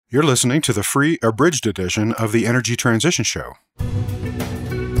You're listening to the free abridged edition of the Energy Transition Show.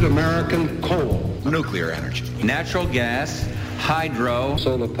 American coal, nuclear energy, natural gas, hydro,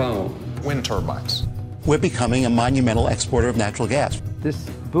 solar power, wind turbines. We're becoming a monumental exporter of natural gas. This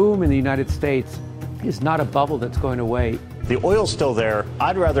boom in the United States is not a bubble that's going away. The oil's still there.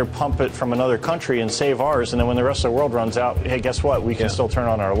 I'd rather pump it from another country and save ours, and then when the rest of the world runs out, hey, guess what? We can still turn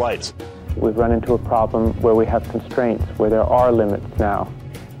on our lights. We've run into a problem where we have constraints, where there are limits now.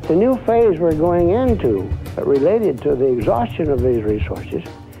 The new phase we're going into, related to the exhaustion of these resources,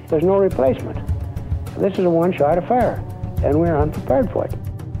 there's no replacement. This is a one-shot affair, and we're unprepared for it.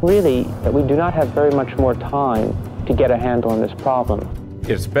 Really, we do not have very much more time to get a handle on this problem.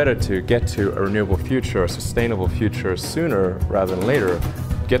 It's better to get to a renewable future, a sustainable future sooner rather than later.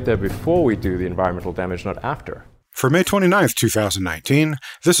 Get there before we do the environmental damage, not after. For May 29th, 2019,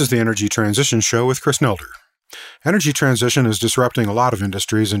 this is the Energy Transition Show with Chris Nelder. Energy transition is disrupting a lot of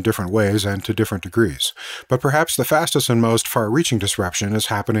industries in different ways and to different degrees, but perhaps the fastest and most far-reaching disruption is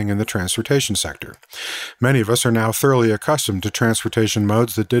happening in the transportation sector. Many of us are now thoroughly accustomed to transportation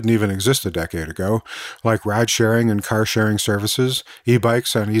modes that didn't even exist a decade ago, like ride-sharing and car-sharing services,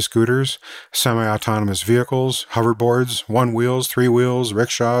 e-bikes and e-scooters, semi-autonomous vehicles, hoverboards, one-wheels, three-wheels,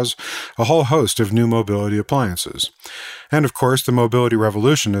 rickshaws, a whole host of new mobility appliances. And of course, the mobility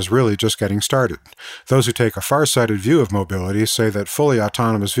revolution is really just getting started. Those who take a far-sighted view of mobility say that fully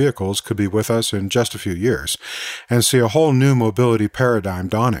autonomous vehicles could be with us in just a few years, and see a whole new mobility paradigm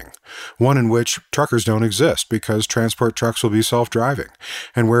dawning, one in which truckers don't exist because transport trucks will be self-driving,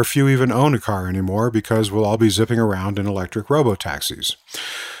 and where few even own a car anymore because we'll all be zipping around in electric robo-taxis.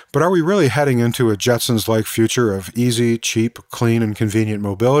 But are we really heading into a Jetsons-like future of easy, cheap, clean, and convenient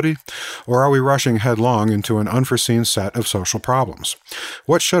mobility? Or are we rushing headlong into an unforeseen set of social problems?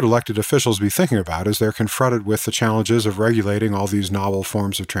 What should elected officials be thinking about as they're confronted with the challenges of regulating all these novel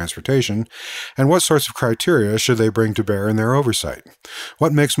forms of transportation? And what sorts of criteria should they bring to bear in their oversight?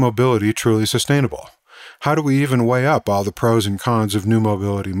 What makes mobility truly sustainable? How do we even weigh up all the pros and cons of new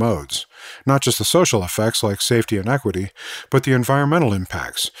mobility modes? Not just the social effects like safety and equity, but the environmental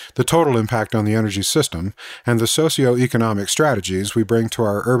impacts, the total impact on the energy system, and the socioeconomic strategies we bring to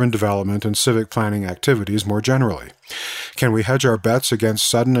our urban development and civic planning activities more generally. Can we hedge our bets against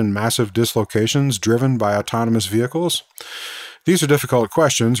sudden and massive dislocations driven by autonomous vehicles? These are difficult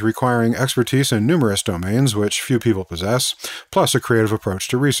questions requiring expertise in numerous domains which few people possess, plus a creative approach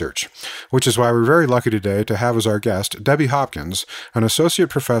to research, which is why we're very lucky today to have as our guest Debbie Hopkins, an associate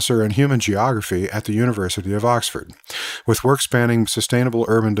professor in human geography at the University of Oxford. With work spanning sustainable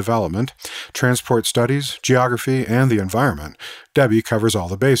urban development, transport studies, geography, and the environment, Debbie covers all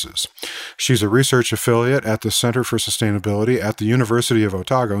the bases. She's a research affiliate at the Centre for Sustainability at the University of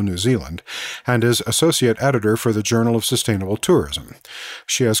Otago, New Zealand, and is associate editor for the Journal of Sustainable Tourism.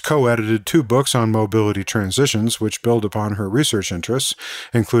 She has co-edited 2 books on mobility transitions which build upon her research interests,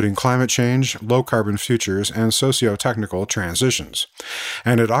 including climate change, low-carbon futures, and socio-technical transitions.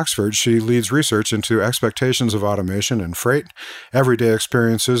 And at Oxford, she leads research into expectations of automation in freight, everyday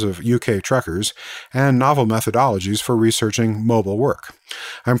experiences of UK truckers, and novel methodologies for researching mobile work.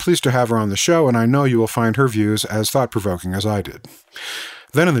 I'm pleased to have her on the show, and I know you will find her views as thought-provoking as I did.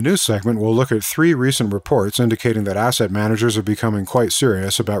 Then in the news segment, we'll look at 3 recent reports indicating that asset managers are becoming quite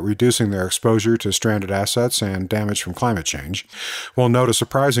serious about reducing their exposure to stranded assets and damage from climate change. We'll note a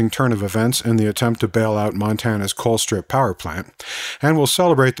surprising turn of events in the attempt to bail out Montana's Colstrip power plant, and we'll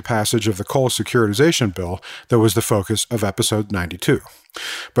celebrate the passage of the coal securitization bill that was the focus of episode 92.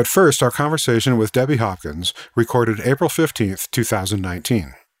 But first, our conversation with Debbie Hopkins, recorded April 15th,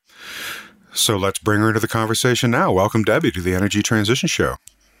 2019. So let's bring her into the conversation now. Welcome, Debbie, to the Energy Transition Show.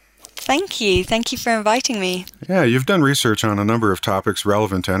 Thank you. Thank you for inviting me. Yeah, you've done research on a number of topics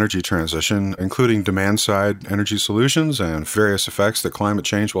relevant to energy transition, including demand-side energy solutions and various effects that climate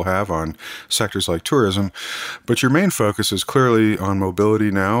change will have on sectors like tourism. But your main focus is clearly on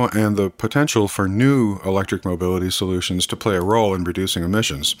mobility now and the potential for new electric mobility solutions to play a role in reducing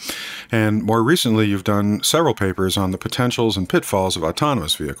emissions. And more recently, you've done several papers on the potentials and pitfalls of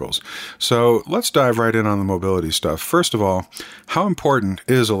autonomous vehicles. So let's dive right in on the mobility stuff. First of all, how important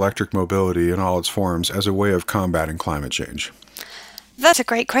is electric mobility in all its forms as a way of combating climate change? That's a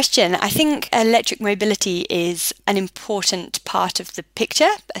great question. I think electric mobility is an important part of the picture,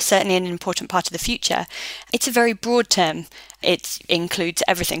 certainly an important part of the future. It's a very broad term. It includes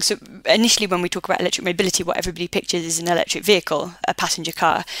everything. So initially when we talk about electric mobility, what everybody pictures is an electric vehicle, a passenger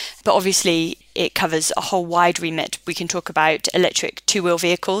car. But obviously it covers a whole wide remit. We can talk about electric two-wheel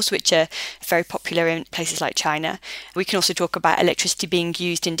vehicles, which are very popular in places like China. We can also talk about electricity being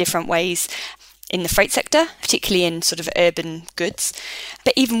used in different ways in the freight sector, particularly in sort of urban goods.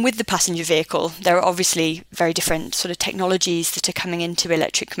 But even with the passenger vehicle, there are obviously very different sort of technologies that are coming into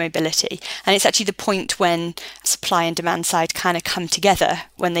electric mobility. And it's actually the point when supply and demand side kind of come together,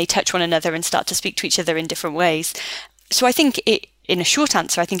 when they touch one another and start to speak to each other in different ways. So I think in a short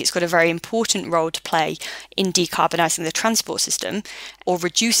answer, I think it's got a very important role to play in decarbonising the transport system or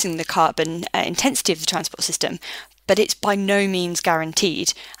reducing the carbon intensity of the transport system. But it's by no means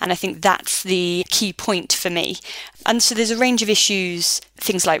guaranteed. And I think that's the key point for me. And so there's a range of issues,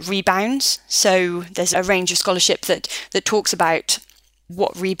 things like rebounds. So there's a range of scholarship that talks about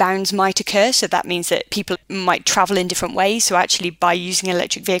what rebounds might occur. So that means that people might travel in different ways. So actually by using an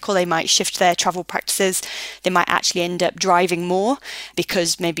electric vehicle, they might shift their travel practices. They might actually end up driving more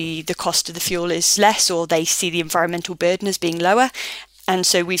because maybe the cost of the fuel is less, or they see the environmental burden as being lower. And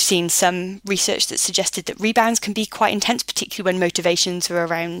so we've seen some research that suggested that rebounds can be quite intense, particularly when motivations are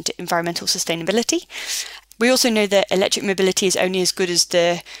around environmental sustainability. We also know that electric mobility is only as good as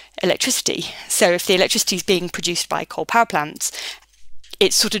the electricity. So if the electricity is being produced by coal power plants,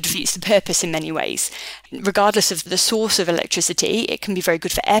 it sort of defeats the purpose in many ways. Regardless of the source of electricity, it can be very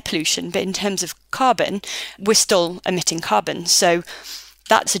good for air pollution, but in terms of carbon, we're still emitting carbon. So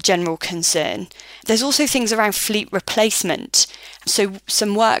that's a general concern. There's also things around fleet replacement. So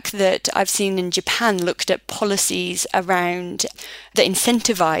some work that I've seen in Japan looked at policies around that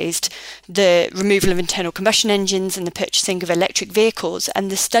incentivized the removal of internal combustion engines and the purchasing of electric vehicles.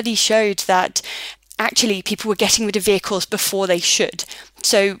 And the study showed that actually people were getting rid of vehicles before they should.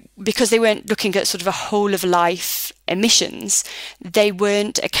 So because they weren't looking at sort of a whole of life emissions, they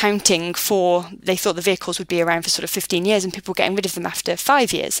weren't accounting for, they thought the vehicles would be around for sort of 15 years and people were getting rid of them after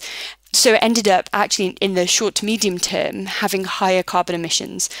 5 years. So it ended up actually in the short to medium term having higher carbon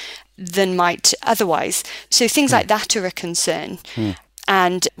emissions than might otherwise. So things like that are a concern.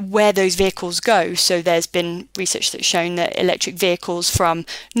 And where those vehicles go. So there's been research that's shown that electric vehicles from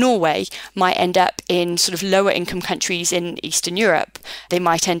Norway might end up in sort of lower income countries in Eastern Europe. They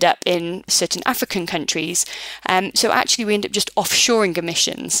might end up in certain African countries. So actually we end up just offshoring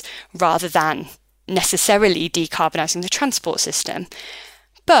emissions rather than necessarily decarbonising the transport system.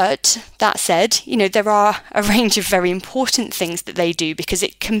 But that said, there are a range of very important things that they do because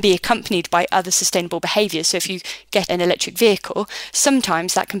it can be accompanied by other sustainable behaviours. So if you get an electric vehicle,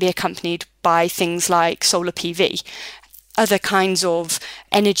 sometimes that can be accompanied by things like solar PV, other kinds of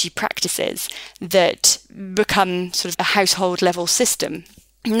energy practices that become sort of a household level system.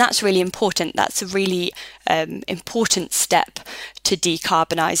 And that's really important. That's a really important step to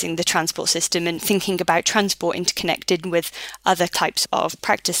decarbonising the transport system and thinking about transport interconnected with other types of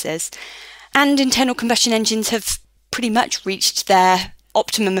practices. And internal combustion engines have pretty much reached their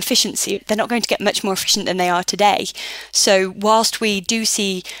optimum efficiency. They're not going to get much more efficient than they are today. So whilst we do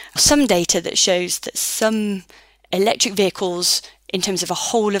see some data that shows that some electric vehicles, in terms of a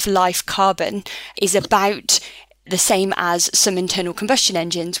whole of life carbon, is about the same as some internal combustion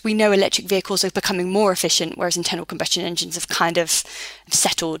engines, we know electric vehicles are becoming more efficient, whereas internal combustion engines have kind of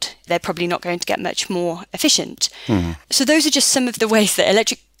settled. They're probably not going to get much more efficient. So those are just some of the ways that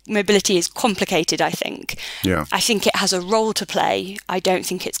electric mobility is complicated, I think. Yeah. I think it has a role to play. I don't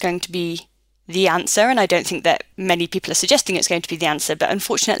think it's going to be the answer, and I don't think that many people are suggesting it's going to be the answer, but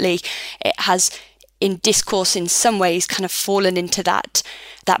unfortunately it has in discourse in some ways kind of fallen into that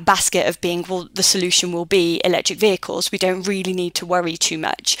basket of being, well, the solution will be electric vehicles. We don't really need to worry too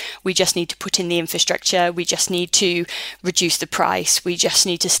much. We just need to put in the infrastructure. We just need to reduce the price. We just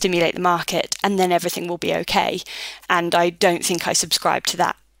need to stimulate the market, and then everything will be okay. And I don't think I subscribe to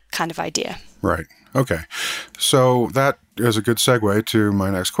that kind of idea. Right. Okay. So that is a good segue to my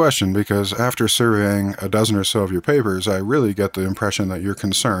next question, because after surveying a dozen or so of your papers, I really get the impression that you're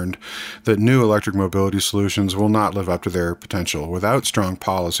concerned that new electric mobility solutions will not live up to their potential without strong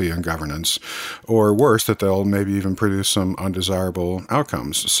policy and governance, or worse, that they'll maybe even produce some undesirable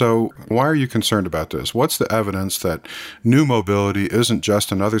outcomes. So why are you concerned about this? What's the evidence that new mobility isn't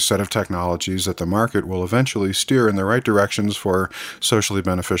just another set of technologies that the market will eventually steer in the right directions for socially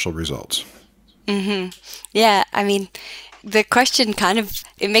beneficial results? Yeah, I mean, the question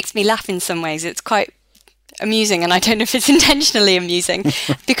it makes me laugh in some ways. It's quite amusing, and I don't know if it's intentionally amusing,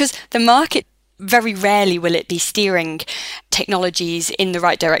 because the market, very rarely will it be steering technologies in the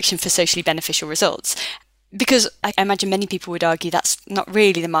right direction for socially beneficial results. Because I imagine many people would argue that's not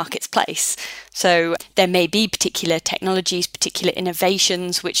really the market's place. So there may be particular technologies, particular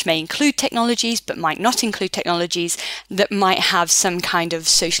innovations, which may include technologies, but might not include technologies that might have some kind of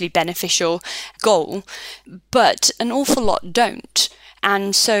socially beneficial goal, but an awful lot don't.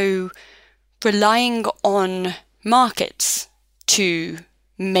 And so relying on markets to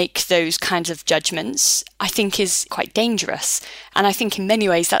make those kinds of judgments, I think is quite dangerous. And I think in many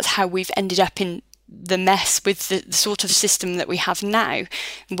ways that's how we've ended up in the mess with the sort of system that we have now,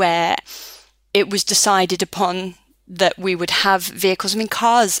 where it was decided upon that we would have vehicles. I mean,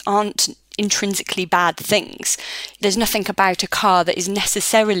 cars aren't intrinsically bad things. There's nothing about a car that is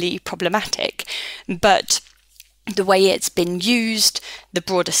necessarily problematic, but the way it's been used, the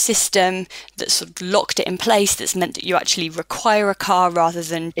broader system that sort of locked it in place, that's meant that you actually require a car rather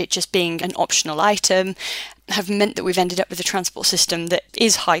than it just being an optional item, have meant that we've ended up with a transport system that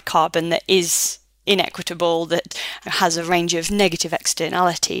is high carbon, that is inequitable, that has a range of negative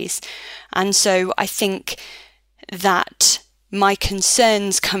externalities. And so I think that my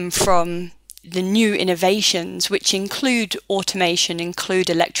concerns come from the new innovations, which include automation, include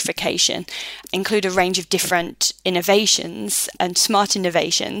electrification, include a range of different innovations and smart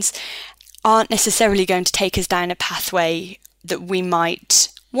innovations, aren't necessarily going to take us down a pathway that we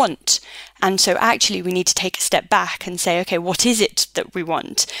might want. And so actually we need to take a step back and say, okay, what is it that we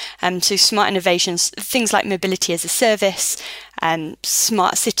want? So smart innovations, things like mobility as a service, and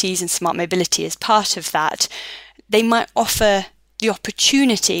smart cities and smart mobility as part of that, they might offer the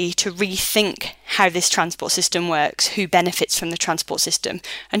opportunity to rethink how this transport system works, who benefits from the transport system,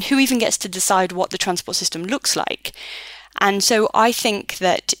 and who even gets to decide what the transport system looks like. And so I think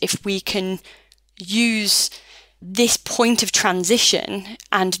that if we can use this point of transition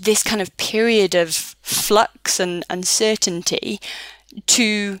and this kind of period of flux and uncertainty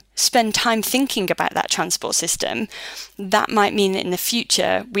to spend time thinking about that transport system, that might mean that in the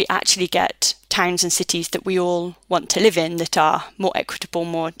future we actually get towns and cities that we all want to live in that are more equitable,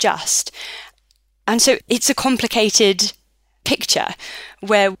 more just. And so it's a complicated picture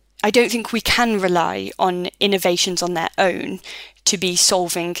where I don't think we can rely on innovations on their own to be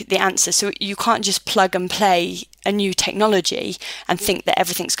solving the answer. So you can't just plug and play a new technology and think that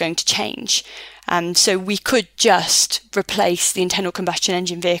everything's going to change. So we could just replace the internal combustion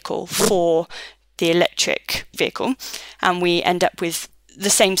engine vehicle for the electric vehicle, and we end up with the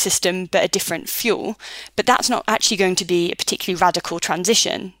same system but a different fuel. But that's not actually going to be a particularly radical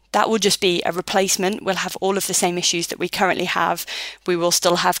transition. That will just be a replacement. We'll have all of the same issues that we currently have. We will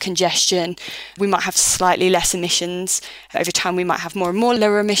still have congestion. We might have slightly less emissions. Over time, we might have more and more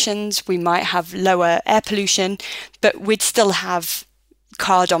lower emissions. We might have lower air pollution, but we'd still have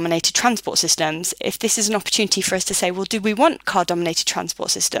car-dominated transport systems. If this is an opportunity for us to say, well, do we want car-dominated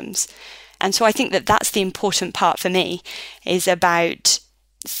transport systems? And so I think that that's the important part for me, is about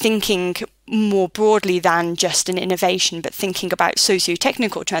thinking more broadly than just an innovation, but thinking about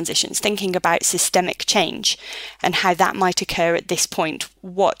socio-technical transitions, thinking about systemic change and how that might occur at this point,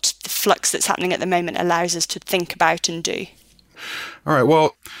 what the flux that's happening at the moment allows us to think about and do. All right,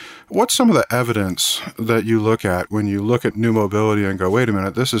 well, what's some of the evidence that you look at when you look at new mobility and go, wait a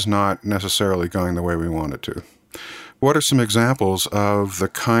minute, this is not necessarily going the way we want it to? What are some examples of the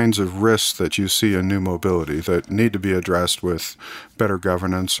kinds of risks that you see in new mobility that need to be addressed with better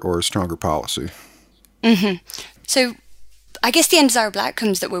governance or stronger policy? So I guess the undesirable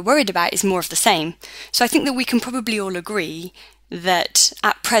outcomes that we're worried about is more of the same. So I think that we can probably all agree that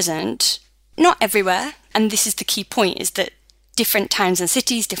at present, not everywhere, and this is the key point, is that different towns and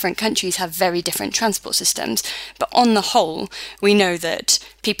cities, different countries have very different transport systems. But on the whole, we know that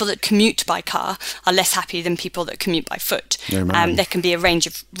people that commute by car are less happy than people that commute by foot. There can be a range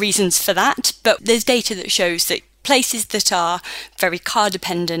of reasons for that, but there's data that shows that places that are very car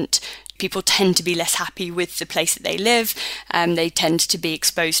dependent, people tend to be less happy with the place that they live. They tend to be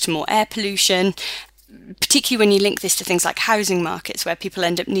exposed to more air pollution, particularly when you link this to things like housing markets, where people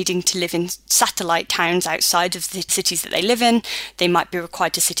end up needing to live in satellite towns outside of the cities that they live in. They might be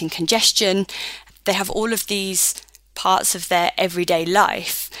required to sit in congestion. They have all of these parts of their everyday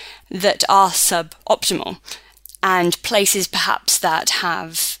life that are suboptimal, and places perhaps that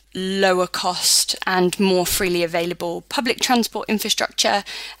have lower cost and more freely available public transport infrastructure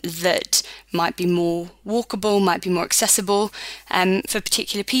that might be more walkable, might be more accessible for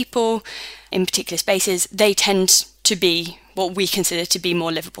particular people in particular spaces. They tend to be what we consider to be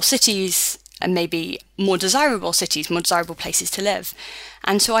more livable cities, and maybe more desirable cities, more desirable places to live.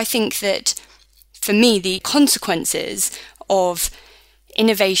 And so I think that for me, the consequences of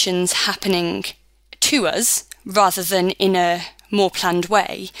innovations happening to us rather than in a more planned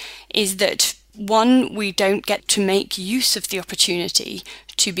way is that, one, we don't get to make use of the opportunity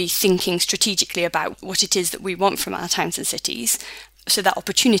to be thinking strategically about what it is that we want from our towns and cities, so that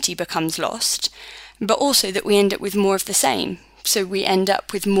opportunity becomes lost, but also that we end up with more of the same. So we end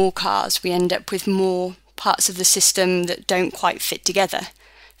up with more cars, we end up with more parts of the system that don't quite fit together,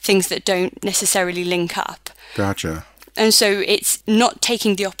 things that don't necessarily link up. Gotcha. And so it's not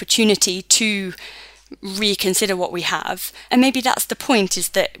taking the opportunity to reconsider what we have. And maybe that's the point, is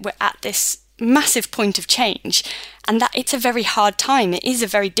that we're at this massive point of change, and that it's a very hard time. It is a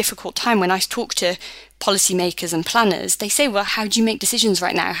very difficult time. When I talk to policymakers and planners, they say, well, how do you make decisions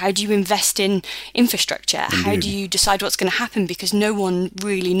right now? How do you invest in infrastructure? Indeed. How do you decide what's going to happen? Because no one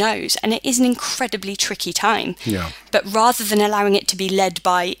really knows. And it is an incredibly tricky time. Yeah. But rather than allowing it to be led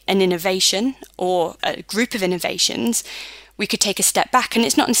by an innovation or a group of innovations, we could take a step back. And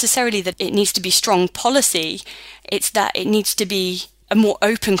it's not necessarily that it needs to be strong policy, it's that it needs to be a more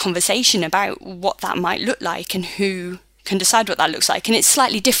open conversation about what that might look like and who can decide what that looks like. And it's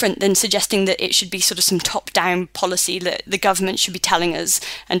slightly different than suggesting that it should be sort of some top-down policy that the government should be telling us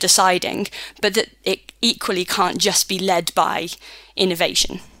and deciding, but that it equally can't just be led by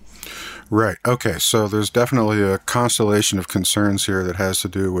innovation. Right. Okay. So there's definitely a constellation of concerns here that has to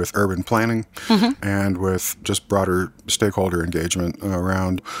do with urban planning and with just broader stakeholder engagement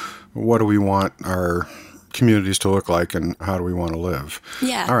around what do we want our communities to look like and how do we want to live.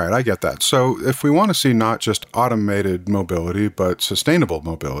 Yeah. All right, I get that. So if we want to see not just automated mobility, but sustainable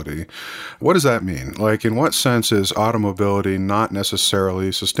mobility, what does that mean? Like, in what sense is automobility not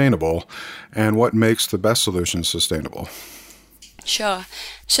necessarily sustainable, and what makes the best solutions sustainable? Sure.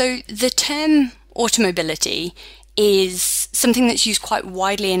 So the term automobility is something that's used quite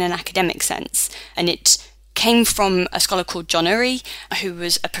widely in an academic sense, and it came from a scholar called John Urry, who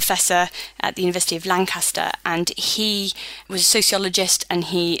was a professor at the University of Lancaster, and he was a sociologist, and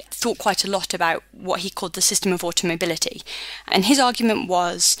he thought quite a lot about what he called the system of automobility. And his argument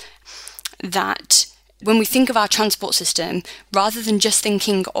was that when we think of our transport system, rather than just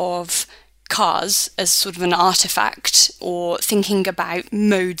thinking of cars as sort of an artifact or thinking about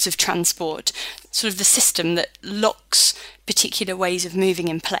modes of transport, sort of the system that locks particular ways of moving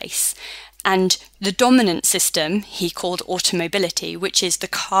in place. And the dominant system he called automobility, which is the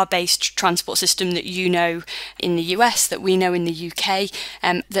car-based transport system that you know in the US, that we know in the UK,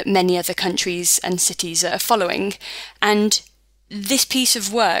 that many other countries and cities are following. And this piece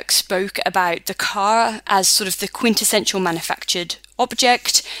of work spoke about the car as sort of the quintessential manufactured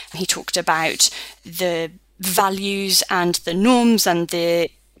object. He talked about the values and the norms and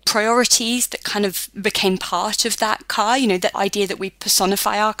the priorities that kind of became part of that car, you know, the idea that we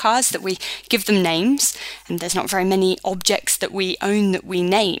personify our cars, that we give them names, and there's not very many objects that we own that we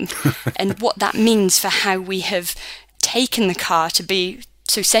name, and what that means for how we have taken the car to be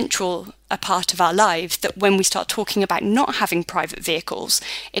so central a part of our lives that when we start talking about not having private vehicles,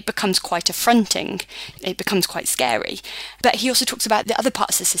 it becomes quite affronting, it becomes quite scary. But he also talks about the other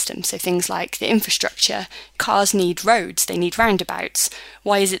parts of the system, so things like the infrastructure. Cars need roads, they need roundabouts.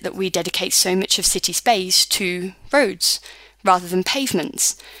 Why is it that we dedicate so much of city space to roads rather than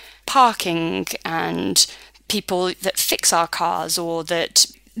pavements? Parking and people that fix our cars, or that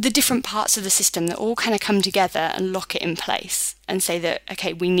the different parts of the system that all kind of come together and lock it in place and say that,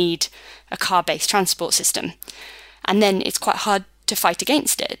 okay, we need a car-based transport system. And then it's quite hard to fight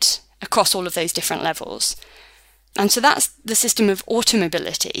against it across all of those different levels. And so that's the system of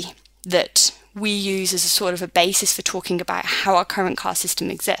automobility that we use as a sort of a basis for talking about how our current car system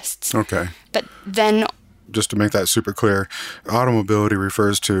exists. Okay. But then, just to make that super clear, automobility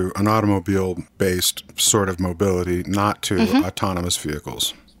refers to an automobile-based sort of mobility, not to autonomous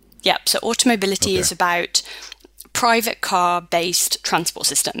vehicles. Yep, so automobility is about private car-based transport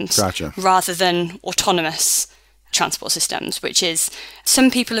systems rather than autonomous transport systems, which is,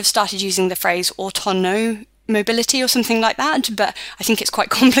 some people have started using the phrase autonomobility or something like that, but I think it's quite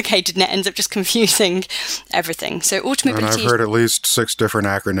complicated and it ends up just confusing everything. So automobility... And I've heard at least 6 different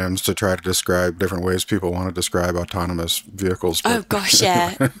acronyms to try to describe different ways people want to describe autonomous vehicles. Oh gosh,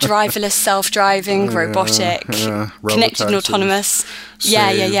 yeah. Driverless, self-driving, robotic, connected and autonomous.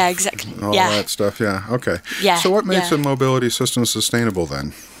 Yeah, exactly. All that stuff, yeah. Okay. Yeah, so what makes a mobility system sustainable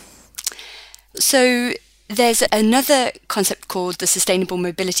then? So there's another concept called the sustainable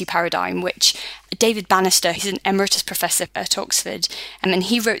mobility paradigm, which David Bannister, he's an emeritus professor at Oxford, and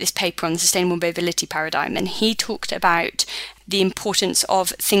he wrote this paper on the sustainable mobility paradigm, and he talked about the importance of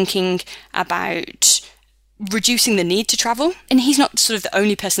thinking about reducing the need to travel. And he's not sort of the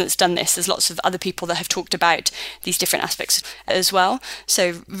only person that's done this. There's lots of other people that have talked about these different aspects as well.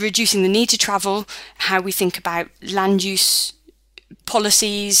 So reducing the need to travel, how we think about land use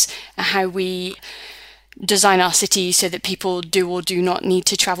policies, how we design our cities so that people do or do not need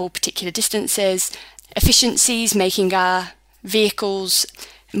to travel particular distances, efficiencies, making our vehicles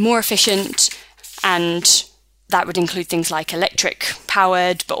more efficient, and that would include things like electric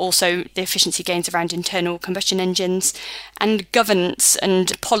powered, but also the efficiency gains around internal combustion engines, and governance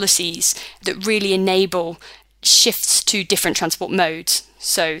and policies that really enable shifts to different transport modes.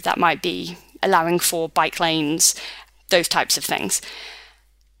 So that might be allowing for bike lanes, those types of things.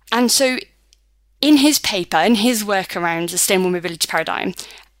 And so in his paper, in his work around the sustainable mobility paradigm,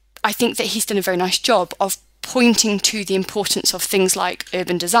 I think that he's done a very nice job of pointing to the importance of things like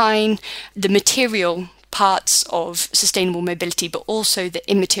urban design, the material parts of sustainable mobility, but also the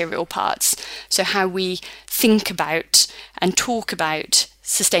immaterial parts. So how we think about and talk about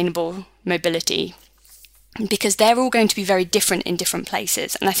sustainable mobility, because they're all going to be very different in different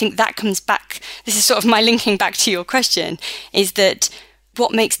places. And I think that comes back, this is sort of my linking back to your question, is that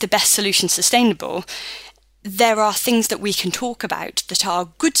what makes the best solution sustainable? There are things that we can talk about that are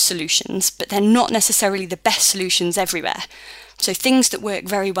good solutions, but they're not necessarily the best solutions everywhere. So things that work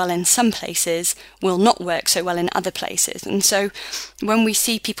very well in some places will not work so well in other places. And so when we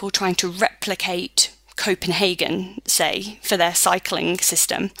see people trying to replicate Copenhagen, say, for their cycling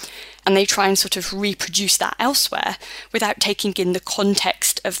system, and they try and sort of reproduce that elsewhere without taking in the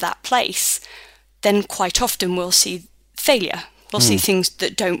context of that place, then quite often we'll see failure. We'll see things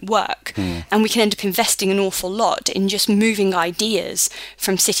that don't work. And we can end up investing an awful lot in just moving ideas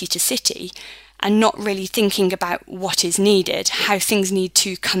from city to city and not really thinking about what is needed, how things need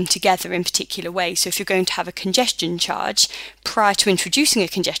to come together in particular ways. So if you're going to have a congestion charge, prior to introducing a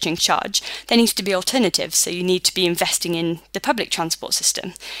congestion charge, there needs to be alternatives. So you need to be investing in the public transport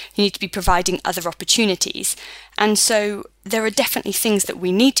system. You need to be providing other opportunities. And so there are definitely things that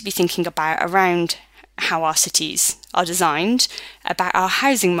we need to be thinking about around how our cities are designed, about our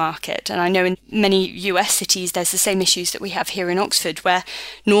housing market. And I know in many US cities there's the same issues that we have here in Oxford, where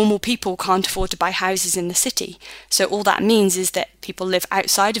normal people can't afford to buy houses in the city. So all that means is that people live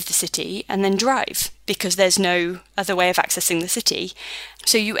outside of the city and then drive, because there's no other way of accessing the city.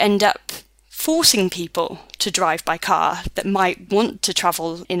 So you end up forcing people to drive by car that might want to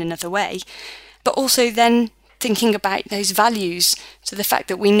travel in another way, but also then thinking about those values. So the fact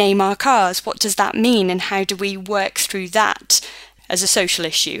that we name our cars, what does that mean, and how do we work through that as a social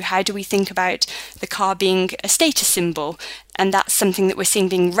issue? How do we think about the car being a status symbol? And that's something that we're seeing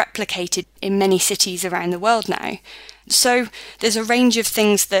being replicated in many cities around the world now. So there's a range of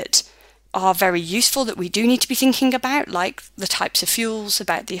things that are very useful that we do need to be thinking about, like the types of fuels,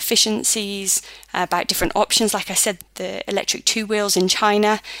 about the efficiencies, about different options. Like I said, the electric two wheels in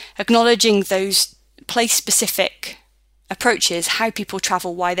China, acknowledging those place-specific approaches, how people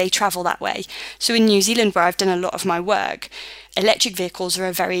travel, why they travel that way. So in New Zealand, where I've done a lot of my work, electric vehicles are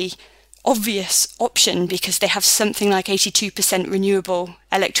a very obvious option because they have something like 82% renewable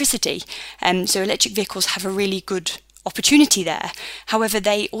electricity. So electric vehicles have a really good opportunity there. However,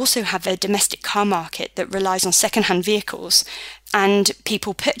 they also have a domestic car market that relies on second-hand vehicles, and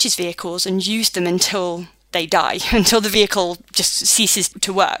people purchase vehicles and use them until they die, until the vehicle just ceases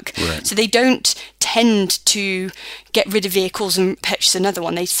to work. Right. So they don't tend to get rid of vehicles and purchase another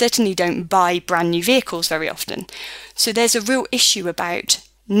one. They certainly don't buy brand new vehicles very often. So there's a real issue about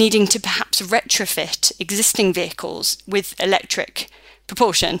needing to perhaps retrofit existing vehicles with electric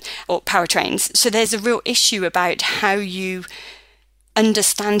propulsion or powertrains. So there's a real issue about how you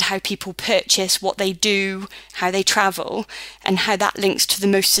understand how people purchase, what they do, how they travel, and how that links to the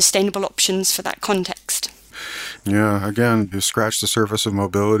most sustainable options for that context. Yeah, again, you scratch the surface of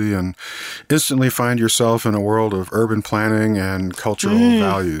mobility and instantly find yourself in a world of urban planning and cultural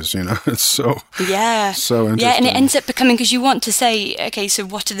values. It's so interesting. Yeah, and it ends up becoming, because you want to say, okay, so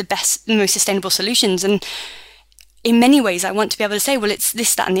what are the best, the most sustainable solutions? And in many ways, I want to be able to say, well, it's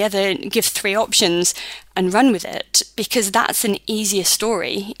this, that, and the other, give 3 options and run with it, because that's an easier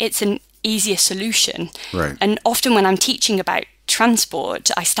story. It's an easier solution. Right. And often when I'm teaching about transport,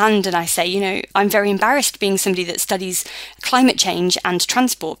 I stand and I say, I'm very embarrassed being somebody that studies climate change and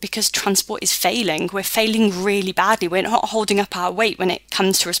transport, because transport is failing. We're failing really badly. We're not holding up our weight when it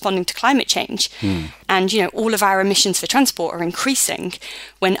comes to responding to climate change. And, all of our emissions for transport are increasing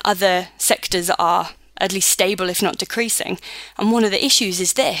when other sectors are at least stable, if not decreasing. And one of the issues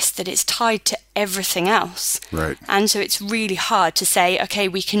is that it's tied to everything else. Right. And so it's really hard to say, okay,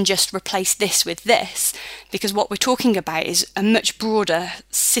 we can just replace this with this, because what we're talking about is a much broader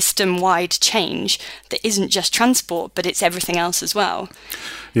system-wide change that isn't just transport, but it's everything else as well.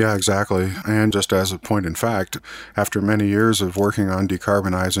 Yeah, exactly. And just as a point in fact, after many years of working on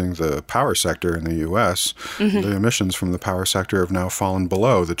decarbonizing the power sector in the U.S., the emissions from the power sector have now fallen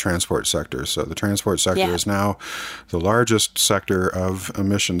below the transport sector. So the transport sector is now the largest sector of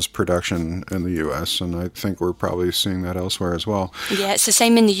emissions production in in the US, and I think we're probably seeing that elsewhere as well. Yeah, it's the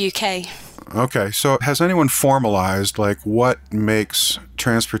same in the UK. Okay, so has anyone formalized what makes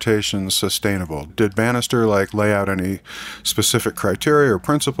transportation sustainable? Did Bannister lay out any specific criteria or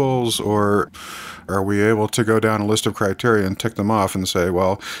principles, or are we able to go down a list of criteria and tick them off and say,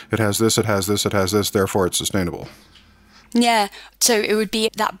 well, it has this, it has this, it has this, therefore it's sustainable? Yeah, so it would be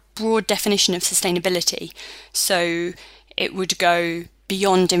that broad definition of sustainability. So it would go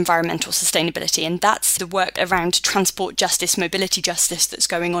beyond environmental sustainability, and that's the work around transport justice, mobility justice that's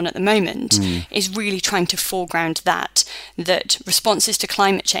going on at the moment, is really trying to foreground that responses to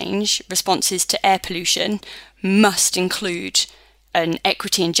climate change, responses to air pollution must include an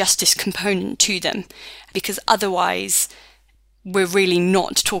equity and justice component to them, because otherwise we're really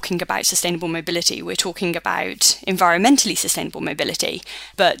not talking about sustainable mobility. We're talking about environmentally sustainable mobility.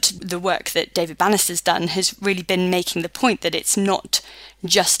 But the work that David Bannister's done has really been making the point that it's not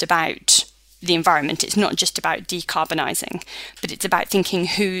just about the environment. It's not just about decarbonising, but it's about thinking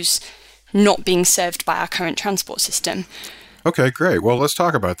who's not being served by our current transport system. Okay, great. Well, let's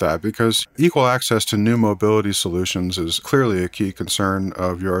talk about that, because equal access to new mobility solutions is clearly a key concern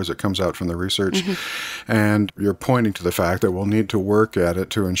of yours. It comes out from the research. And you're pointing to the fact that we'll need to work at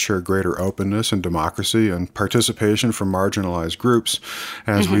it to ensure greater openness and democracy and participation from marginalized groups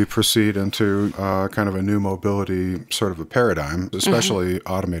as we proceed into kind of a new mobility sort of a paradigm, especially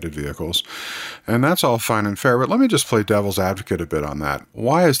automated vehicles. And that's all fine and fair, but let me just play devil's advocate a bit on that.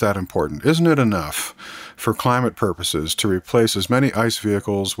 Why is that important? Isn't it enough for climate purposes to replace as many ICE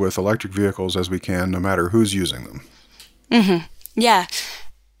vehicles with electric vehicles as we can, no matter who's using them? Yeah.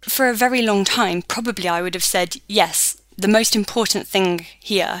 For a very long time, probably I would have said, yes, the most important thing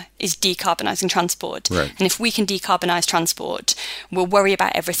here is decarbonising transport. Right. And if we can decarbonise transport, we'll worry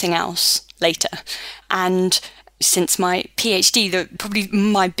about everything else later. And since my PhD, probably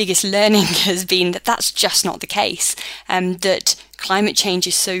my biggest learning has been that that's just not the case, that climate change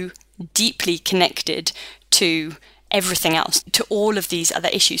is so deeply connected to everything else, to all of these other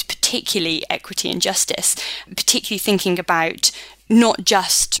issues, particularly equity and justice, particularly thinking about not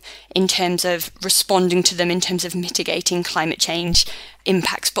just in terms of responding to them in terms of mitigating climate change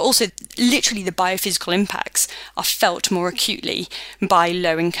impacts, but also literally the biophysical impacts are felt more acutely by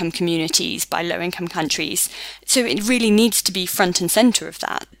low-income communities, by low-income countries. So it really needs to be front and centre of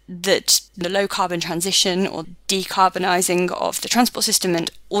that the low-carbon transition or decarbonising of the transport system and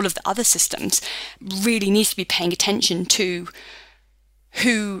all of the other systems really needs to be paying attention to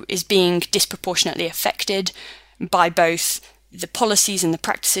who is being disproportionately affected by both the policies and the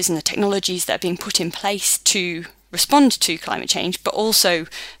practices and the technologies that are being put in place to respond to climate change, but also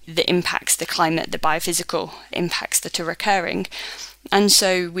the impacts, the climate, the biophysical impacts that are occurring. And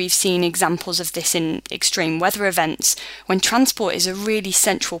so we've seen examples of this in extreme weather events when transport is a really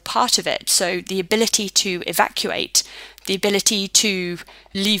central part of it. So the ability to evacuate, the ability to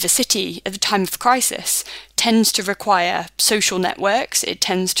leave a city at the time of crisis tends to require social networks, it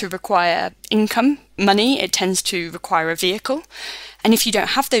tends to require income, money, it tends to require a vehicle. And if you don't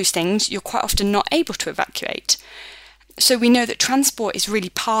have those things, you're quite often not able to evacuate. So we know that transport is really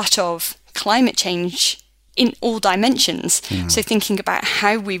part of climate change in all dimensions. So thinking about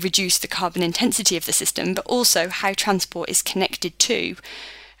how we reduce the carbon intensity of the system, but also how transport is connected to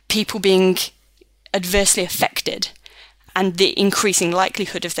people being adversely affected and the increasing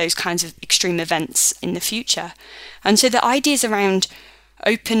likelihood of those kinds of extreme events in the future. And so the ideas around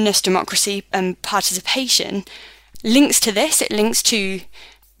openness, democracy and participation links to this. It links to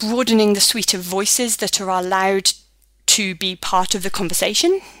broadening the suite of voices that are allowed to be part of the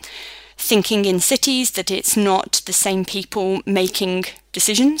conversation. Thinking in cities that it's not the same people making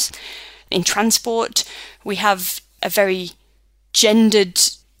decisions. In transport, we have a very gendered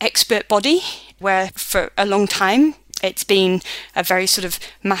expert body where for a long time it's been a very sort of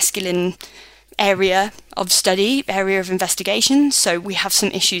masculine area of study, area of investigation. So we have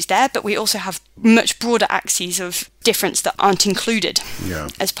some issues there, but we also have much broader axes of difference that aren't included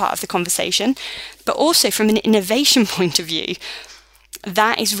as part of the conversation. But also from an innovation point of view,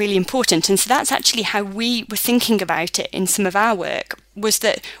 that is really important. And so that's actually how we were thinking about it in some of our work, was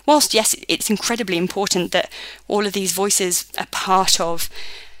that whilst, yes, it's incredibly important that all of these voices are part of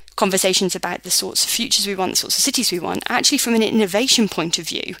conversations about the sorts of futures we want, the sorts of cities we want, actually from an innovation point of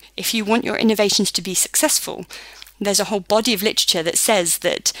view, if you want your innovations to be successful, there's a whole body of literature that says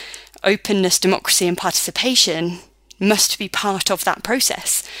that openness, democracy and participation must be part of that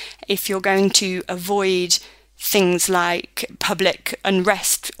process. If you're going to avoid things like public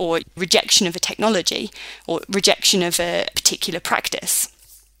unrest or rejection of a technology or rejection of a particular practice.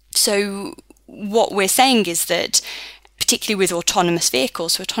 So what we're saying is that particularly with autonomous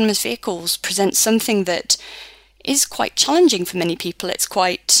vehicles. So autonomous vehicles present something that is quite challenging for many people. It's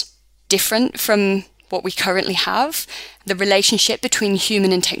quite different from what we currently have. The relationship between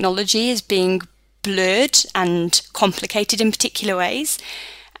human and technology is being blurred and complicated in particular ways.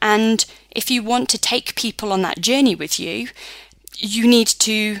 And if you want to take people on that journey with you, you need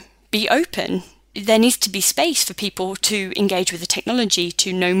to be open. There needs to be space for people to engage with the technology,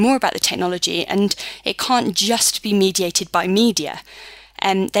 to know more about the technology, and it can't just be mediated by media.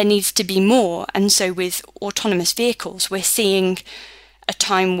 There needs to be more. And so with autonomous vehicles, we're seeing a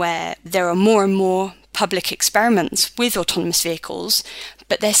time where there are more and more public experiments with autonomous vehicles,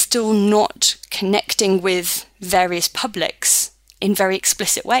 but they're still not connecting with various publics in very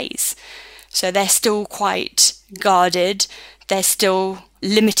explicit ways. So they're still quite guarded. They're still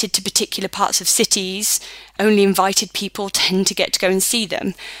limited to particular parts of cities. Only invited people tend to get to go and see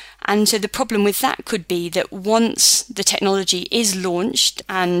them. And so the problem with that could be that once the technology is launched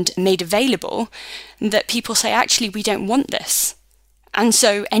and made available, that people say, actually, we don't want this. And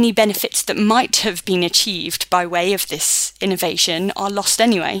so any benefits that might have been achieved by way of this innovation are lost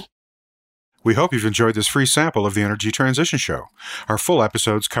anyway. We hope you've enjoyed this free sample of the Energy Transition Show. Our full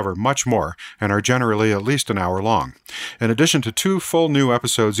episodes cover much more and are generally at least an hour long. In addition to 2 full new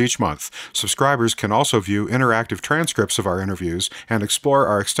episodes each month, subscribers can also view interactive transcripts of our interviews and explore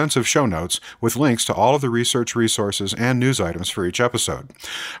our extensive show notes with links to all of the research resources and news items for each episode.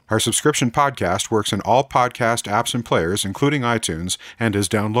 Our subscription podcast works in all podcast apps and players, including iTunes, and is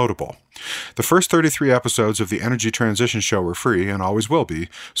downloadable. The first 33 episodes of the Energy Transition Show are free and always will be,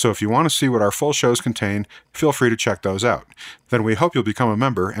 so if you want to see what our full shows contain, feel free to check those out. Then we hope you'll become a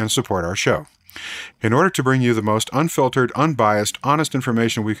member and support our show. In order to bring you the most unfiltered, unbiased, honest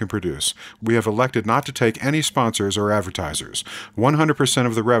information we can produce, we have elected not to take any sponsors or advertisers. 100%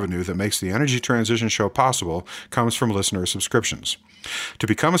 of the revenue that makes the Energy Transition Show possible comes from listener subscriptions. To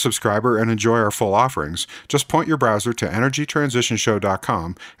become a subscriber and enjoy our full offerings, just point your browser to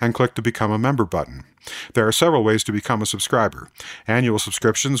energytransitionshow.com and click the Become a Member button. There are several ways to become a subscriber. Annual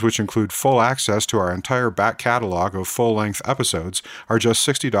subscriptions, which include full access to our entire back catalog of full-length episodes, are just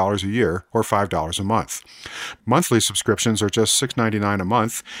 $60 a year or $5 a month. Monthly subscriptions are just $6.99 a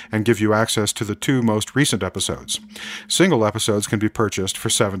month and give you access to the 2 most recent episodes. Single episodes can be purchased for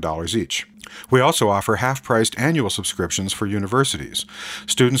 $7 each. We also offer half-priced annual subscriptions for universities.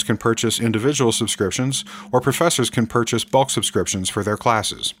 Students can purchase individual subscriptions, or professors can purchase bulk subscriptions for their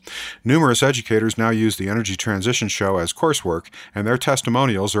classes. Numerous educators now use the Energy Transition Show as coursework, and their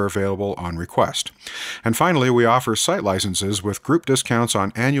testimonials are available on request. And finally, we offer site licenses with group discounts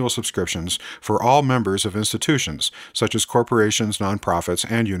on annual subscriptions for all members of institutions, such as corporations, nonprofits,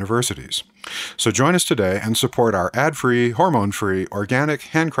 and universities. So join us today and support our ad-free, hormone-free, organic,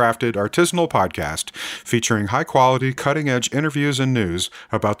 handcrafted, artisanal podcast featuring high-quality, cutting-edge interviews and news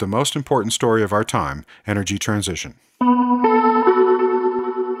about the most important story of our time, energy transition.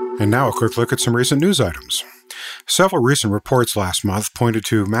 And now a quick look at some recent news items. Several recent reports last month pointed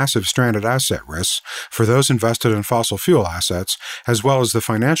to massive stranded asset risks for those invested in fossil fuel assets, as well as the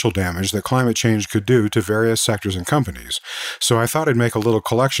financial damage that climate change could do to various sectors and companies, so I thought I'd make a little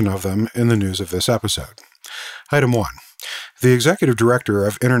collection of them in the news of this episode. Item 1. The executive director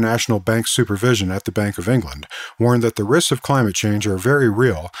of International Bank Supervision at the Bank of England warned that the risks of climate change are very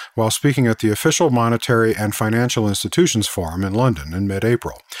real while speaking at the Official Monetary and Financial Institutions Forum in London in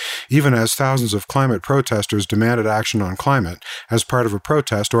mid-April, even as thousands of climate protesters demanded action on climate as part of a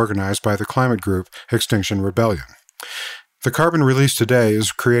protest organized by the climate group Extinction Rebellion. The carbon released today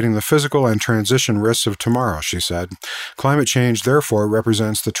is creating the physical and transition risks of tomorrow, she said. Climate change, therefore,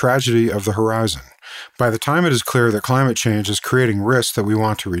 represents the tragedy of the horizon. By the time it is clear that climate change is creating risks that we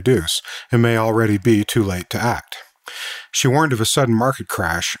want to reduce, it may already be too late to act. She warned of a sudden market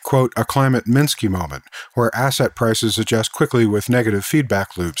crash, quote, a climate Minsky moment, where asset prices adjust quickly with negative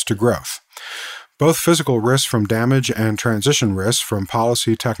feedback loops to growth. Both physical risks from damage and transition risks from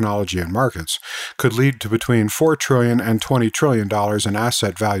policy, technology, and markets could lead to between $4 trillion and $20 trillion in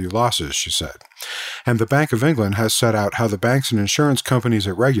asset value losses, she said. And the Bank of England has set out how the banks and insurance companies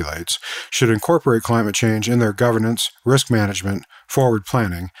it regulates should incorporate climate change in their governance, risk management, forward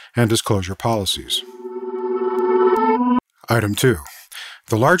planning, and disclosure policies. Item 2.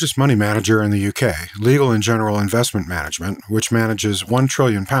 The largest money manager in the UK, Legal & General Investment Management, which manages £1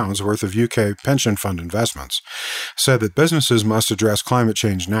 trillion worth of UK pension fund investments, said that businesses must address climate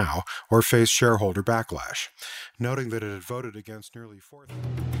change now or face shareholder backlash, noting that it had voted against nearly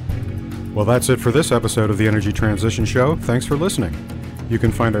 4,000. Well, that's it for this episode of the Energy Transition Show. Thanks for listening. You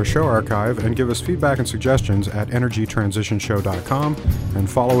can find our show archive and give us feedback and suggestions at energytransitionshow.com and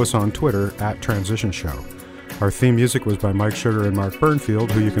follow us on Twitter @TransitionShow. Our theme music was by Mike Sugar and Mark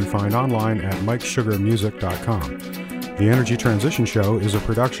Burnfield, who you can find online at MikeSugarMusic.com. The Energy Transition Show is a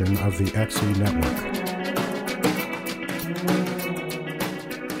production of the XE Network.